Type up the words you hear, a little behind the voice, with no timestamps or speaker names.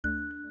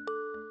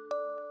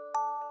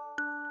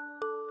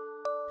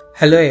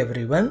Hello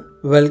everyone,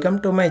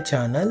 welcome to my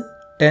channel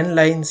 10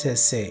 Lines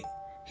Essay.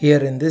 Here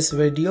in this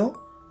video,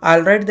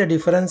 I'll write the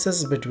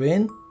differences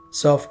between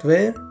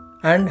software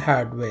and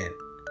hardware.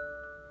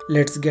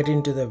 Let's get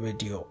into the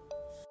video.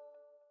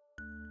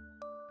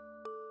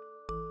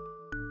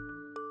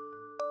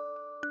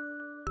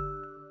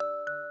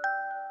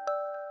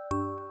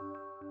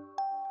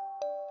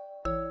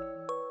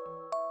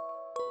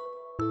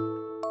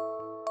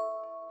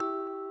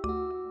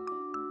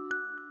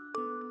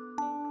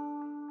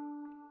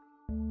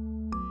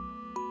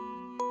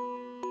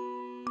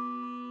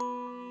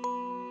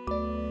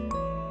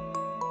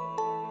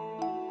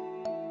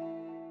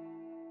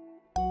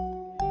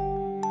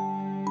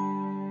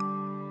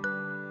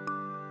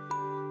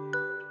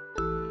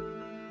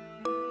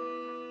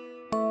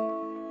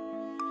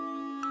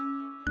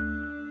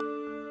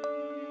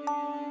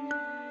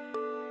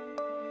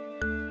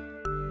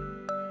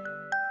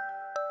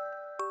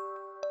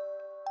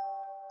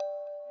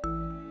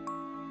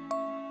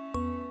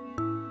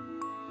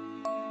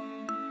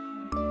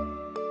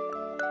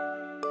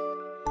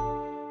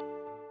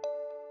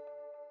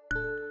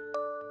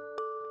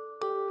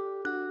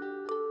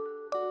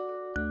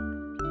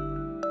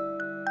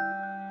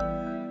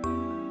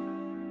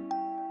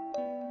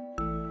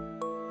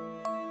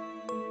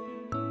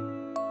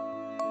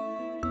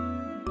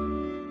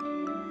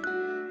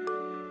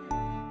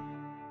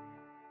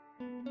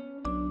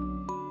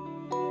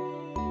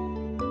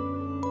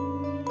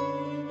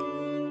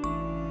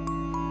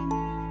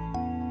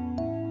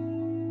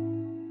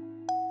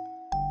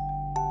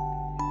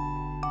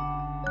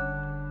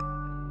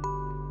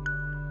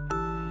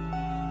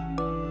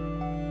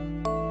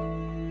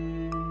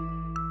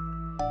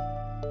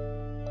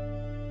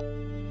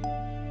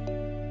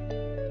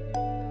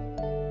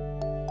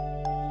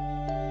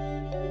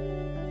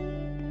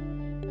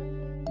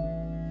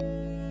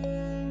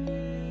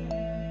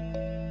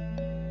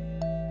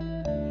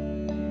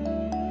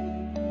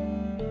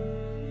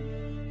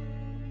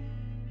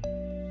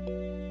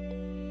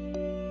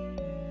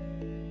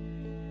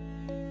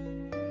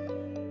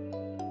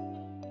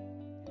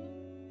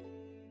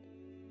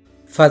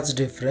 First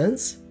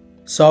difference,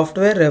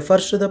 software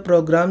refers to the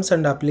programs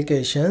and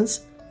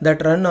applications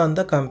that run on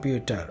the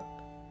computer,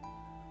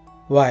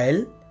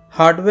 while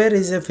hardware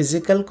is a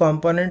physical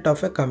component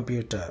of a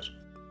computer.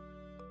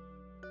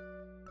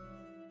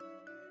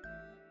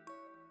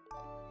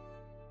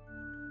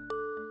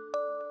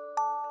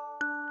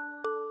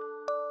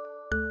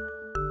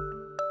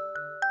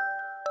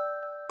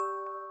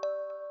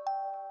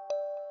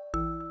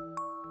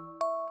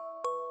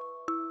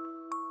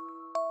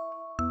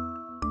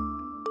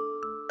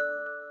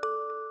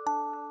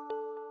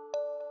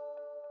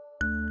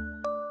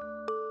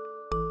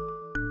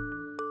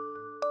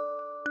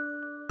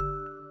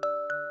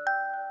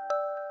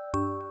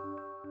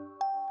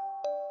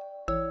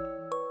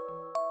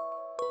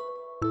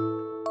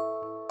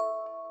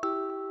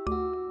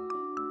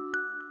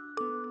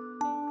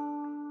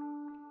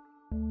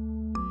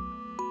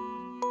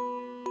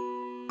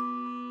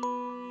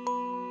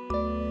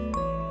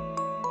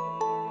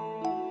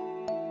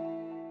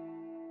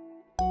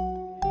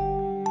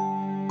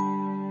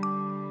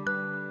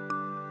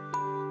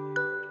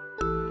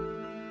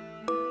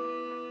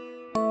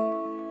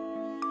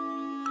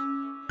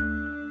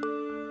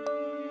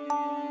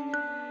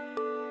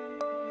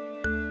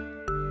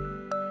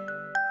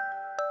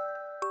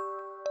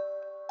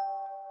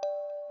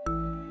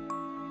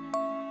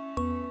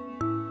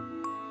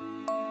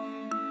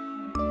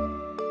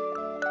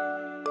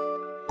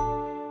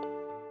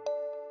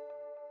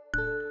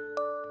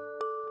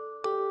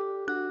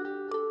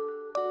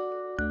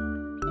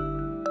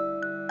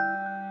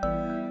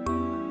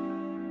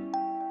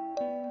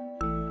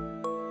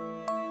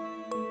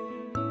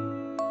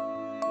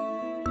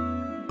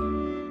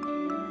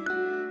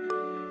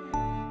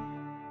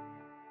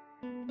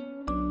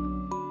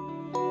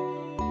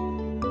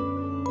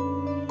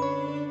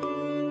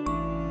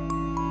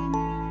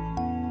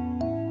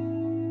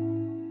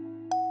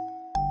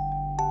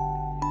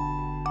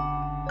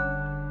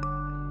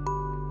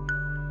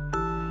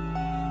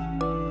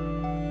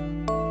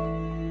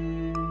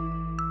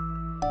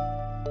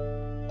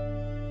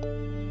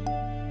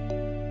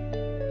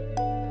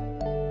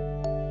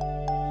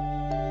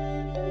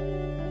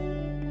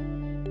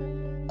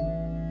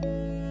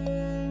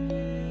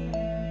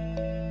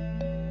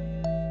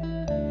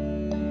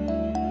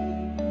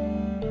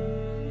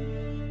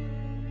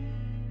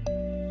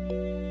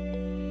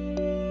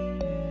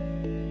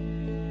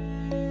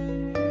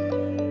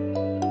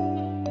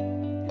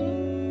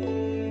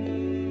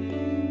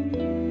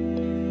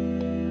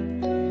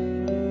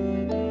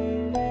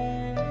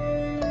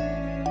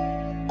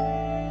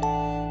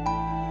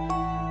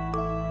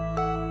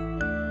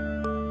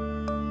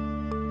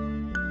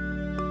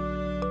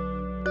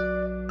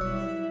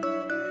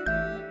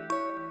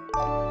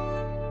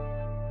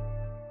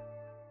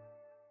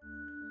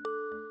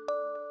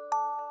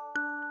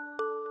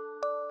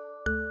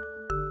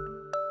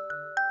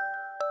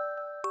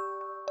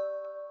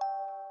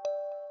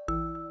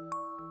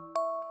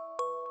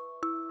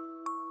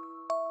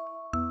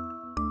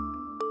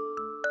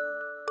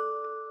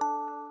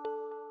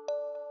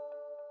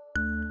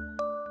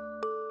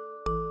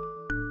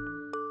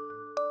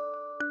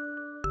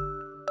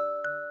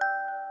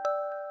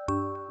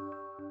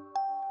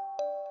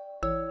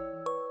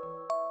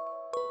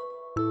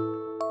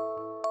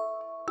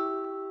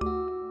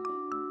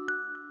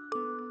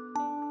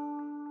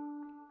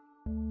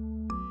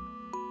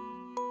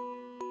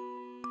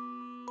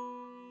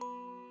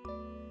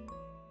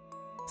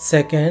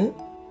 Second,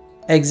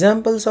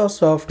 examples of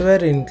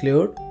software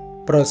include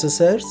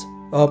processors,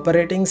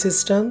 operating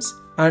systems,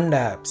 and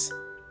apps,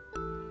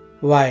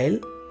 while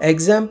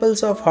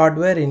examples of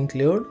hardware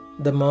include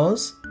the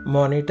mouse,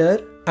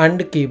 monitor,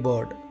 and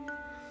keyboard.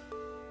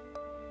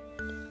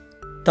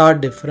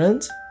 Third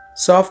difference,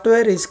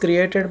 software is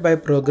created by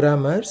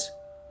programmers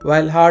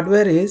while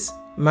hardware is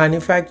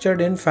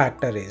manufactured in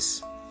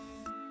factories.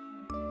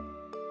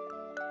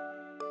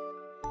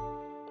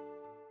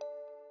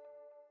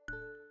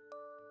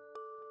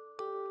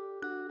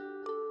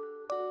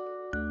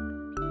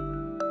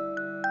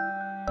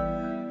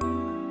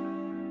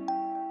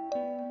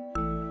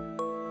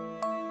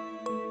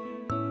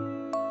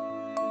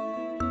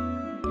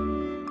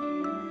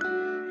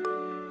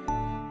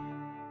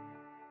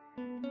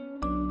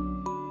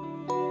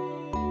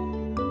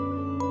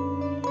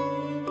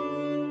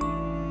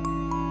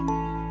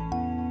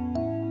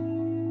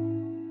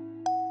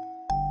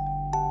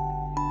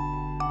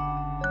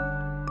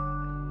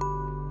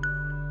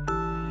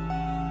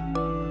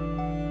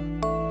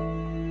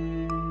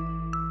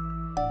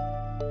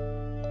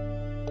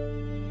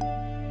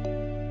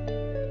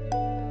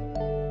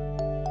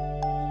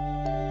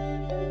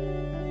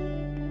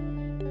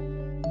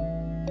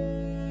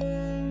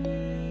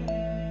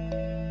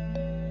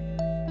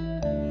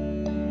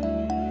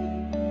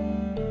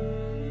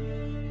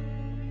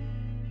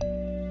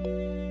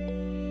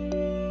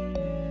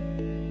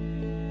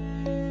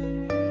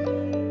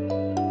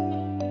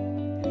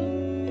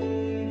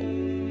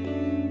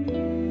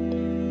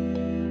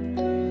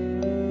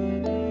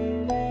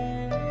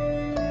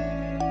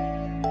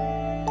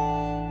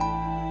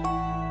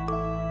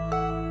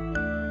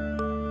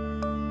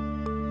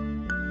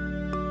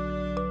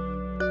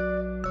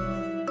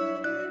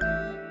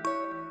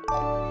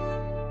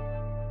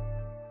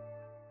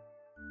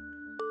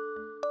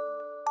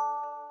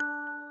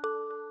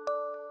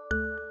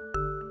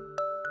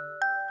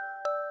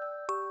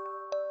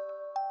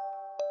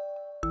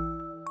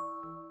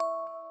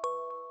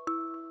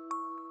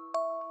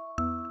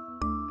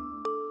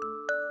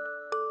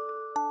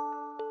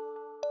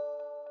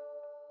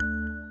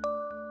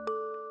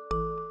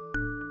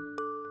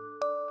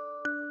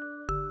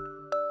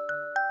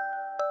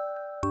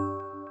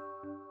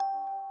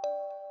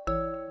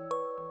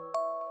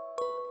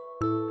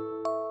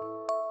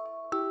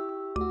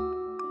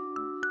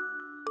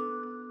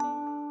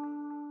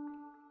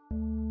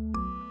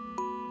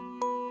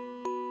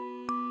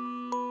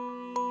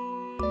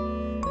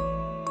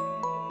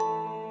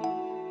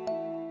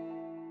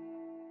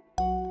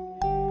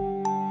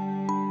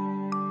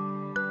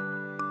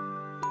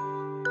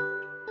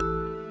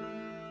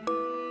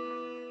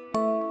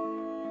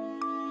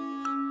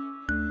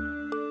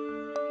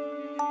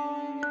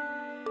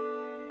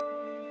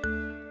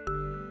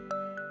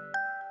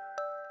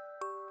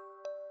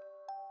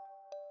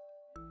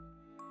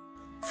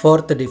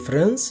 Fourth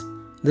difference,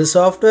 the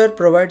software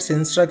provides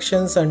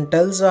instructions and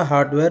tells the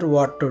hardware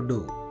what to do,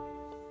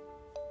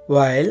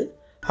 while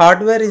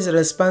hardware is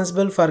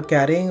responsible for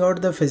carrying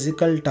out the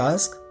physical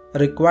task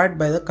required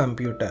by the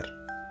computer.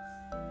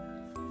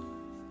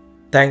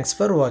 Thanks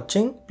for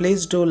watching.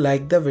 Please do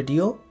like the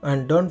video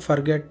and don't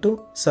forget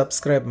to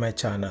subscribe my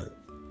channel.